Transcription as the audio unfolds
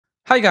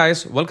Hi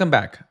guys, welcome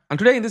back. And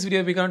today in this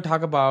video, we're going to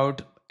talk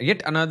about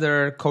yet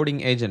another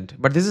coding agent,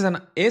 but this is an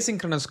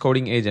asynchronous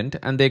coding agent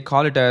and they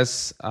call it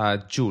as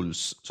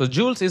Jules. So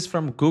Jules is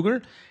from Google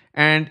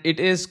and it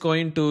is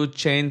going to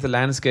change the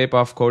landscape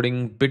of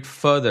coding a bit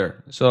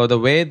further. So the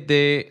way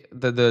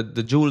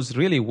the Jules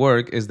really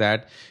work is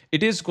that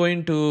it is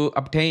going to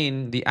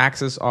obtain the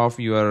access of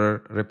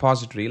your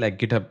repository, like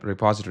GitHub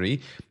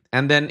repository,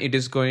 and then it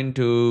is going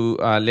to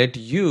let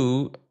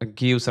you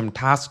give some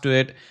tasks to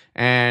it,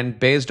 and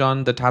based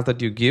on the task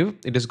that you give,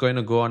 it is going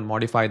to go and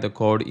modify the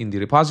code in the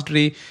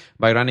repository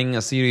by running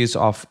a series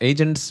of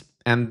agents,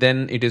 and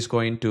then it is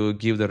going to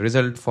give the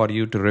result for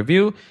you to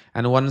review.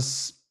 And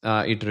once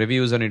it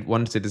reviews and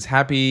once it is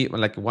happy,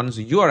 like once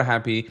you are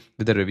happy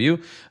with the review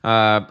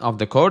of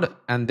the code,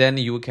 and then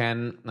you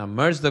can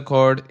merge the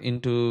code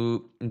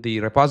into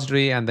the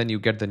repository and then you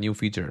get the new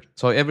feature.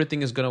 So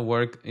everything is going to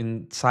work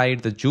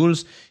inside the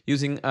Jules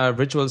using a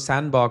virtual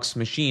sandbox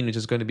machine, which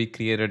is going to be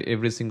created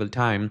every single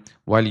time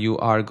while you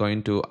are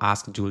going to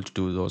ask Jules to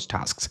do those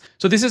tasks.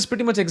 So this is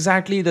pretty much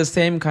exactly the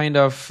same kind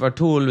of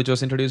tool which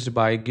was introduced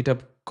by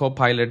GitHub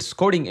Copilot's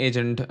coding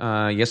agent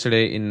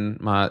yesterday in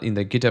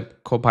the GitHub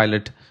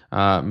Copilot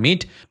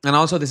meet. And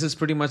also this is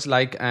pretty much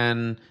like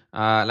a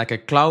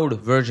cloud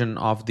version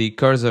of the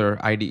Cursor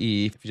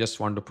IDE, if you just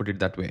want to put it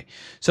that way.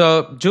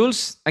 So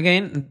Jules,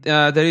 again,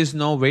 there is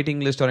no waiting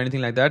list or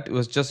anything like that. It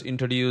was just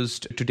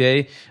introduced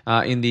today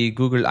in the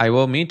Google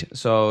I/O meet.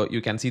 So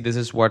you can see this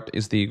is what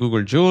is the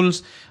Google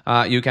Jules.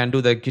 You can do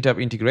the GitHub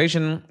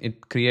integration.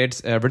 It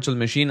creates a virtual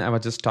machine I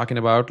was just talking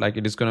about. Like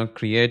it is going to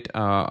create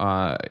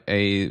a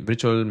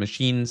virtual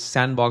machine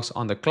sandbox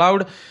on the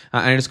cloud,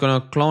 and it's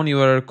going to clone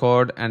your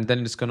code, and then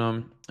it's going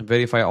to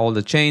verify all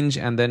the change,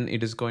 and then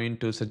it is going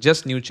to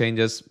suggest new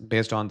changes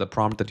based on the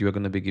prompt that you are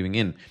going to be giving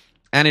in.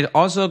 And it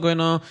also going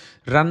to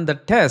run the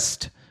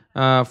test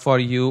for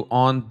you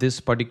on this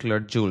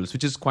particular Jules,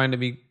 which is going to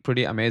be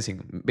pretty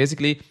amazing.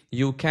 Basically,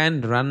 you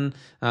can run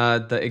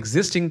the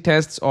existing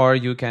tests, or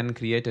you can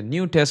create a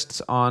new tests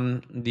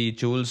on the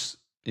Jules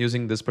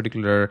using this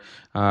particular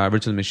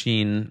virtual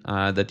machine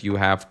that you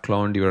have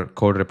cloned your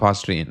code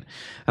repository in.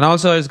 And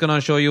also it's going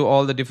to show you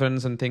all the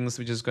difference and things,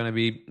 which is going to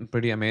be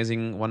pretty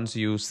amazing once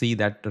you see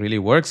that really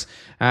works.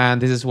 And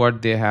this is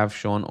what they have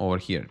shown over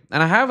here.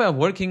 And I have a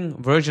working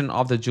version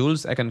of the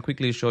Jules. I can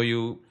quickly show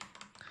you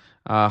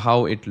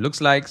how it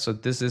looks like. So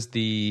this is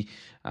the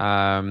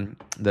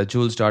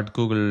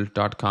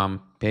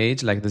jules.google.com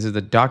page. Like this is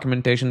the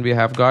documentation we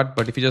have got.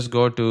 But if you just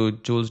go to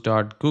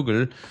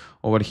jules.google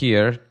over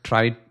here,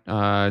 try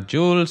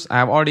Jules. I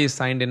have already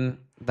signed in.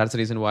 That's the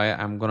reason why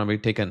I'm going to be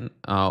taken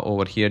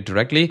over here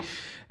directly.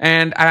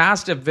 And I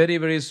asked a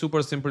very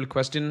super simple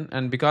question,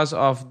 and because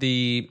of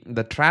the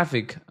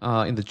traffic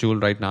in the Joule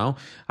right now,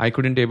 I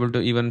couldn't able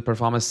to even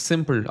perform a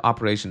simple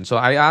operation. So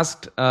I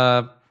asked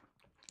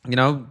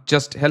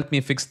just help me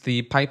fix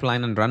the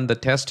pipeline and run the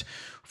test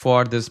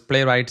for this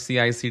Playwright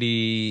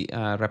CI/CD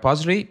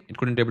repository. It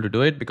couldn't able to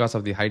do it because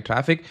of the high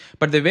traffic.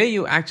 But the way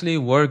you actually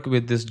work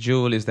with this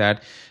Joule is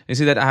that you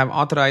see that I have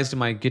authorized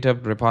my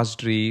GitHub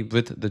repository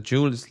with the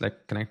Joule. It's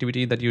like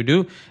connectivity that you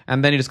do,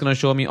 and then it's going to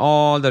show me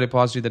all the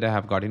repository that I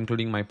have got,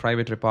 including my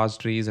private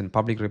repositories and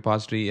public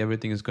repository.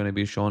 Everything is going to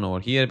be shown over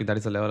here. That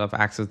is the level of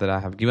access that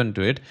I have given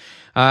to it.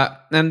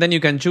 And then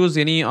you can choose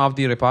any of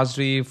the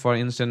repository. For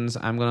instance,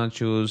 I'm going to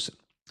choose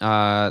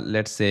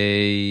let's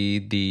say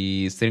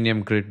the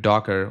Selenium Grid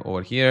Docker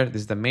over here.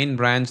 This is the main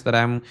branch that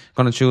I'm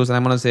going to choose, and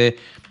I'm going to say,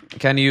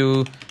 can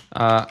you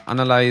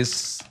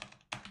analyze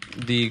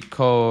the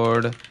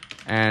code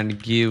and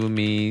give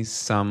me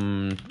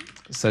some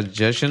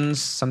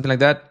suggestions, something like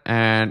that.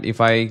 And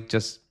if I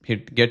just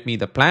hit get me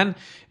the plan,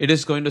 it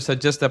is going to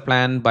suggest the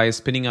plan by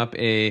spinning up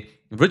a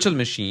virtual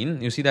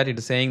machine. You see that it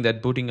is saying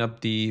that booting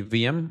up the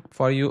VM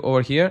for you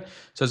over here.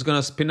 So it's going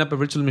to spin up a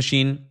virtual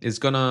machine. It's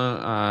going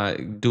to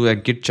do a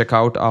git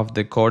checkout of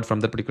the code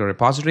from the particular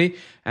repository,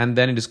 and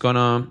then it is going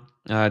to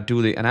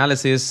do the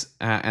analysis,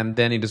 and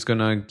then it is going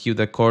to give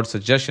the code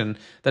suggestion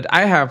that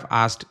I have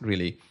asked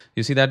really.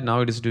 You see that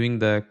now it is doing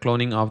the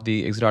cloning of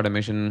the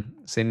executeautomation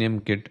Selenium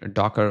Git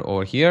Docker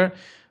over here,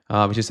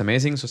 which is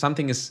amazing. So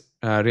something is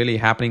really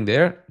happening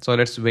there. So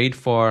let's wait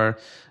for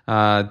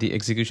the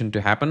execution to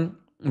happen.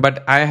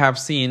 But I have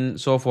seen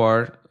so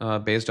far,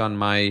 based on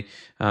my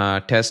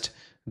test,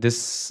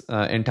 this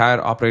entire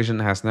operation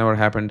has never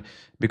happened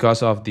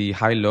because of the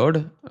high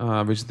load,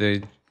 which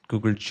the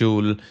Google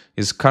Joule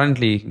is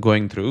currently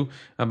going through.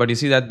 But you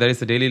see that there is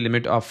a daily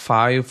limit of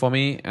 5 for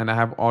me, and I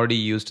have already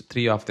used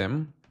 3 of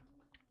them.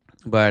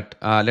 But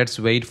let's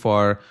wait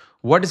for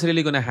what is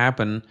really going to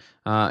happen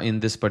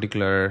in this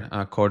particular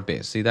code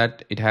base. See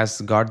that it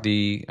has got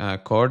the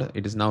code.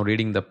 It is now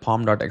reading the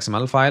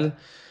pom.xml file.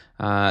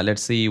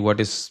 Let's see what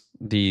is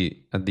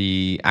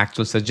the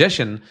actual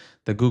suggestion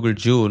the Google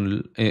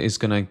Joule is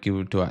going to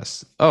give to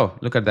us. Oh,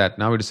 look at that.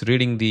 Now it is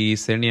reading the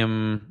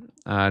Selenium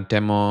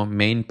demo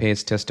main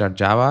page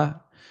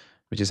test.java,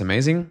 which is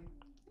amazing.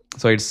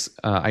 So it's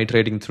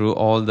iterating through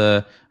all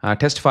the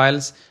test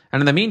files.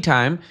 And in the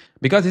meantime,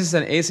 because this is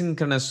an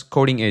asynchronous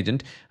coding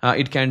agent,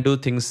 it can do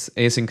things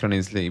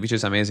asynchronously, which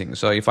is amazing.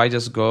 So if I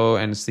just go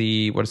and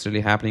see what's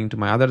really happening to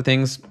my other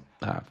things,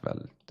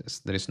 well,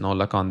 there is no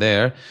luck on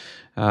there.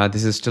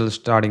 This is still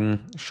starting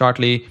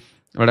shortly,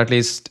 but at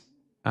least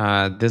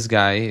this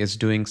guy is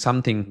doing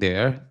something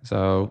there.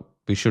 So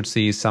we should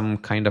see some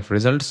kind of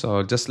result.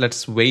 So just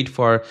let's wait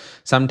for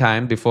some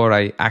time before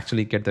I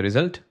actually get the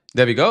result.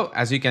 There we go.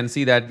 As you can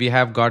see that we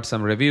have got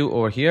some review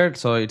over here.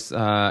 So it's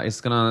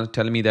gonna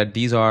tell me that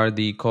these are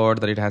the code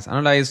that it has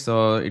analyzed.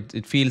 So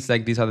it feels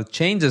like these are the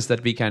changes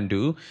that we can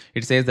do.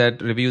 It says that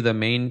review the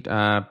main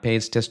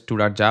page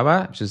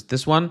test2.java, which is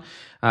this one.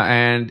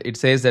 And it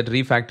says that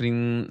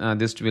refactoring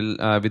this will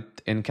with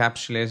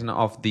encapsulation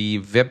of the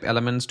web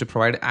elements to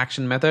provide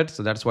action method.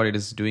 So that's what it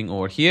is doing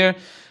over here.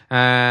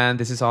 And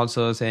this is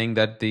also saying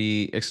that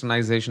the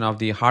externalization of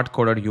the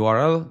hard-coded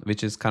URL,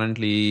 which is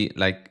currently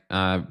like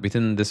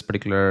within this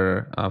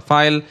particular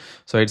file.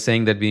 So it's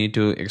saying that we need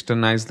to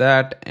externalize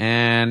that,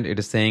 and it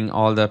is saying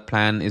all the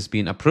plan is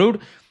being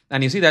approved.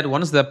 And you see that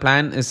once the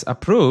plan is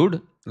approved,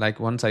 like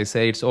once I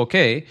say it's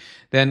okay,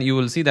 then you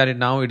will see that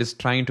now it is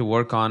trying to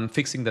work on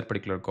fixing that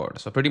particular code.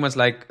 So pretty much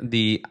like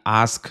the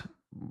ask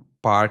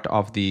part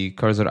of the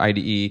cursor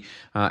IDE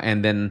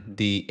and then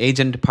the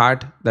agent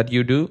part that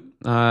you do.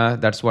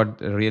 That's what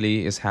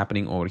really is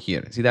happening over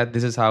here. See that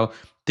this is how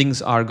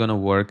things are going to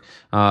work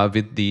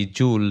with the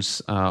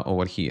Jules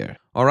over here.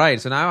 All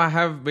right, so now I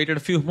have waited a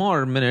few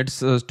more minutes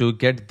to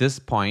get this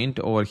point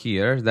over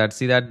here. That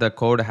see that the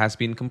code has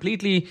been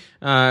completely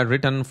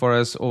written for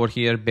us over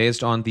here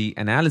based on the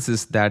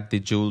analysis that the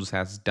Jules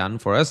has done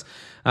for us.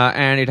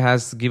 And it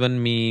has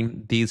given me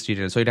these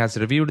details. So it has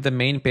reviewed the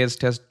main page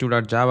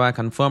test2.java,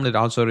 confirmed it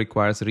also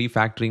requires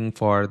refactoring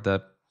for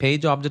the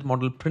page object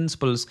model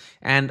principles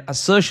and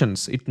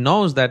assertions. It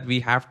knows that we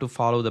have to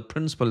follow the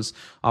principles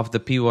of the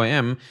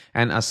POM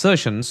and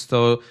assertions.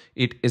 So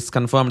it is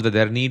confirmed that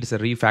there needs a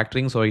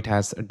refactoring. So it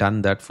has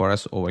done that for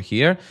us over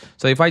here.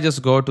 So if I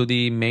just go to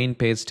the main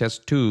page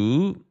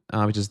test2,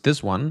 which is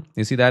this one,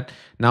 you see that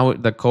now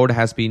the code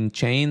has been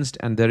changed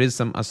and there is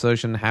some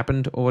assertion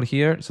happened over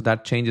here. So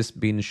that change is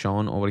being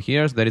shown over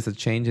here. So there is a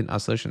change in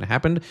assertion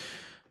happened,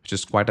 which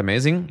is quite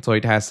amazing. So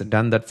it has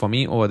done that for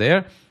me over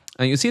there.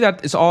 And you see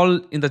that it's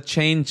all in the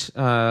change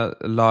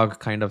log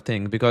kind of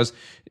thing, because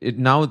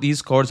now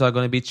these codes are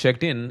going to be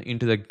checked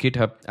into the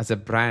GitHub as a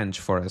branch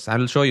for us. I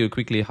will show you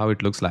quickly how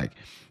it looks like.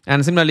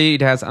 And similarly,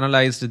 it has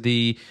analyzed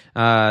the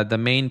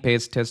main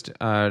page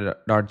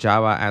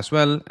test.java as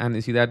well. And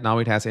you see that now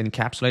it has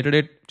encapsulated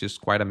it, which is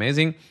quite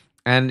amazing.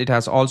 And it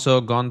has also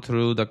gone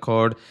through the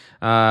code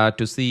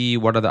to see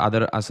what are the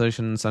other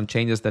assertions and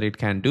changes that it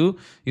can do.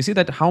 You see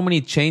that how many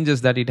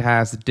changes that it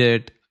has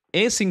did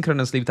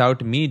asynchronously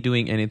without me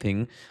doing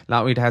anything.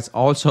 Now it has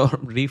also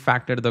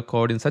refactored the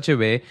code in such a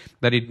way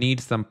that it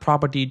needs some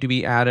property to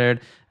be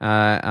added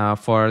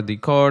for the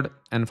code,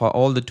 and for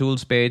all the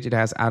tools page it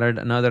has added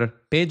another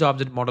page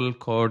object model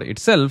code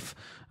itself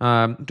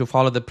to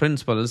follow the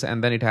principles,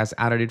 and then it has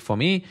added it for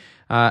me,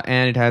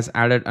 and it has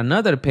added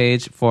another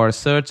page for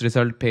search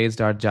result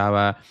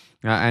page.java.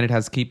 And it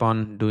has keep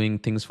on doing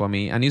things for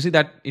me. And you see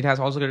that it has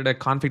also created a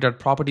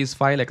config.properties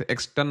file, like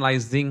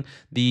externalizing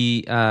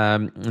the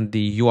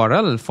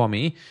URL for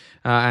me,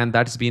 and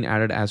that's been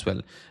added as well.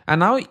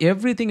 And now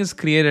everything is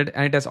created,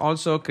 and it has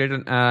also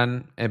created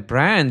a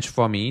branch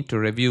for me to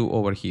review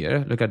over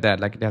here. Look at that,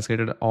 like it has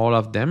created all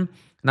of them.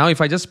 Now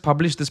if I just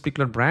publish this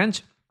particular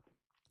branch,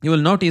 you will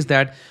notice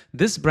that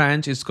this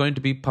branch is going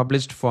to be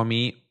published for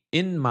me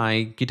in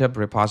my GitHub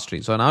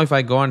repository. So now if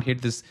I go and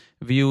hit this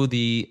view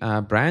the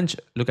branch,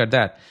 look at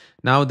that.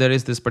 Now there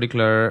is this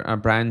particular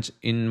branch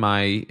in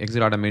my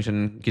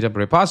executeautomation GitHub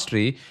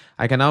repository.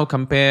 I can now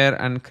compare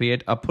and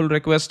create a pull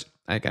request.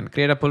 I can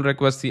create a pull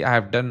request. See, I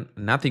have done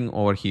nothing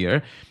over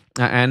here.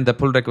 And the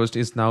pull request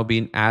is now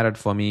being added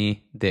for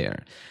me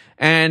there.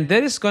 And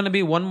there is going to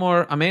be one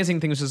more amazing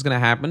thing which is going to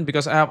happen,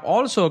 because I have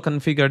also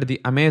configured the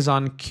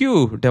Amazon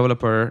Q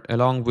developer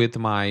along with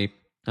my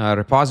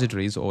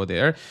repositories over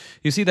there.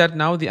 You see that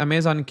now the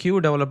Amazon Q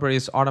developer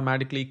is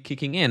automatically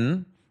kicking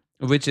in,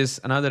 which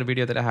is another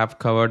video that I have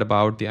covered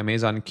about the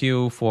Amazon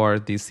Q for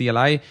the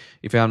CLI.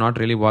 If you have not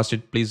really watched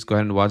it, please go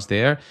ahead and watch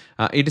there.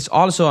 It is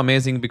also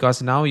amazing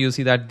because now you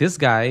see that this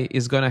guy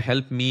is going to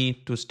help me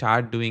to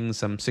start doing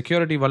some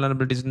security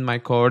vulnerabilities in my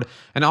code.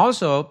 And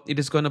also it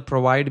is going to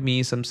provide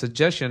me some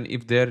suggestion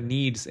if there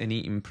needs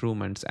any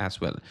improvements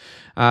as well.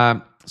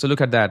 So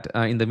look at that.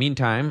 In the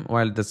meantime,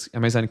 while this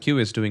Amazon Q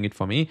is doing it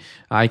for me,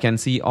 I can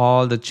see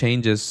all the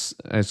changes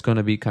is going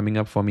to be coming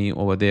up for me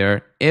over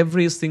there.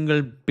 Every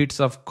single bits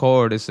of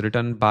code is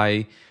written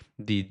by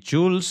the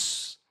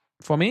Jules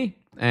for me.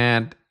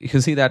 And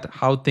you see that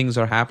how things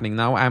are happening.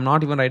 Now I'm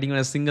not even writing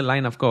a single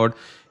line of code.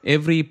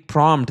 Every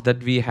prompt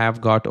that we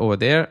have got over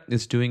there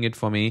is doing it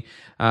for me.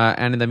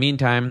 And in the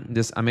meantime,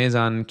 this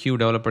Amazon Q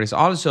developer is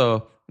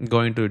also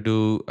going to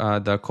do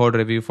the code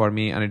review for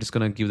me, and it's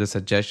going to give the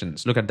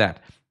suggestions. Look at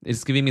that.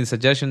 It's giving me the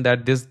suggestion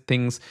that these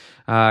things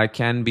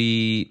can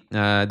be,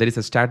 there is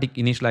a static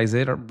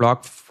initializer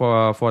block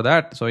for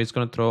that. So it's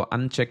going to throw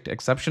unchecked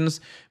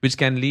exceptions, which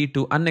can lead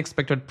to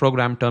unexpected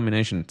program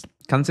terminations.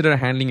 Consider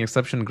handling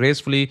exception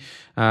gracefully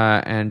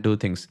and do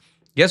things.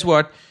 Guess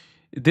what?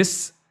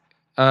 This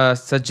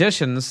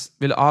suggestions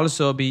will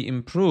also be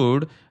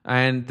improved,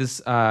 and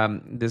this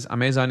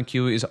Amazon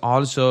queue is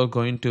also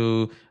going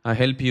to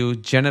help you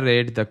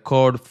generate the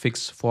code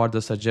fix for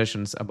the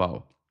suggestions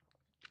above.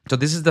 So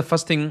this is the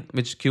first thing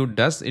which queue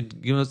does.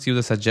 It gives you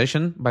the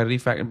suggestion by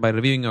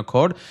reviewing your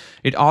code.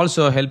 It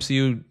also helps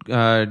you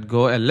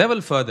go a level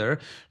further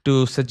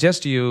to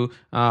suggest you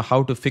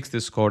how to fix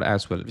this code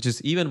as well, which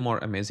is even more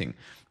amazing.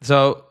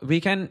 So we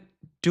can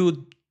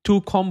do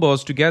two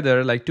combos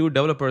together, like two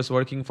developers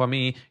working for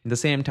me in the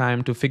same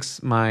time to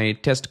fix my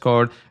test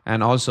code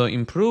and also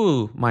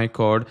improve my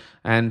code,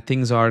 and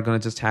things are going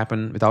to just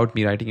happen without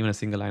me writing even a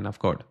single line of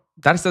code.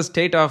 That's the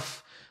state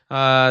of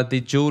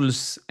the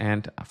Jules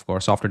and of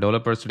course software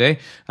developers today.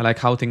 I like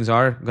how things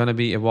are going to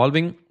be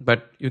evolving,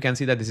 but you can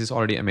see that this is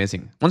already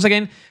amazing. Once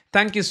again,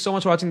 thank you so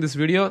much for watching this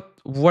video.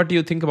 What do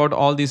you think about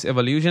all this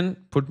evolution?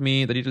 Put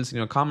me the details in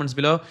your comments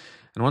below.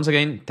 And once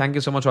again, thank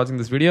you so much for watching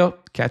this video.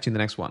 Catch you in the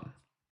next one.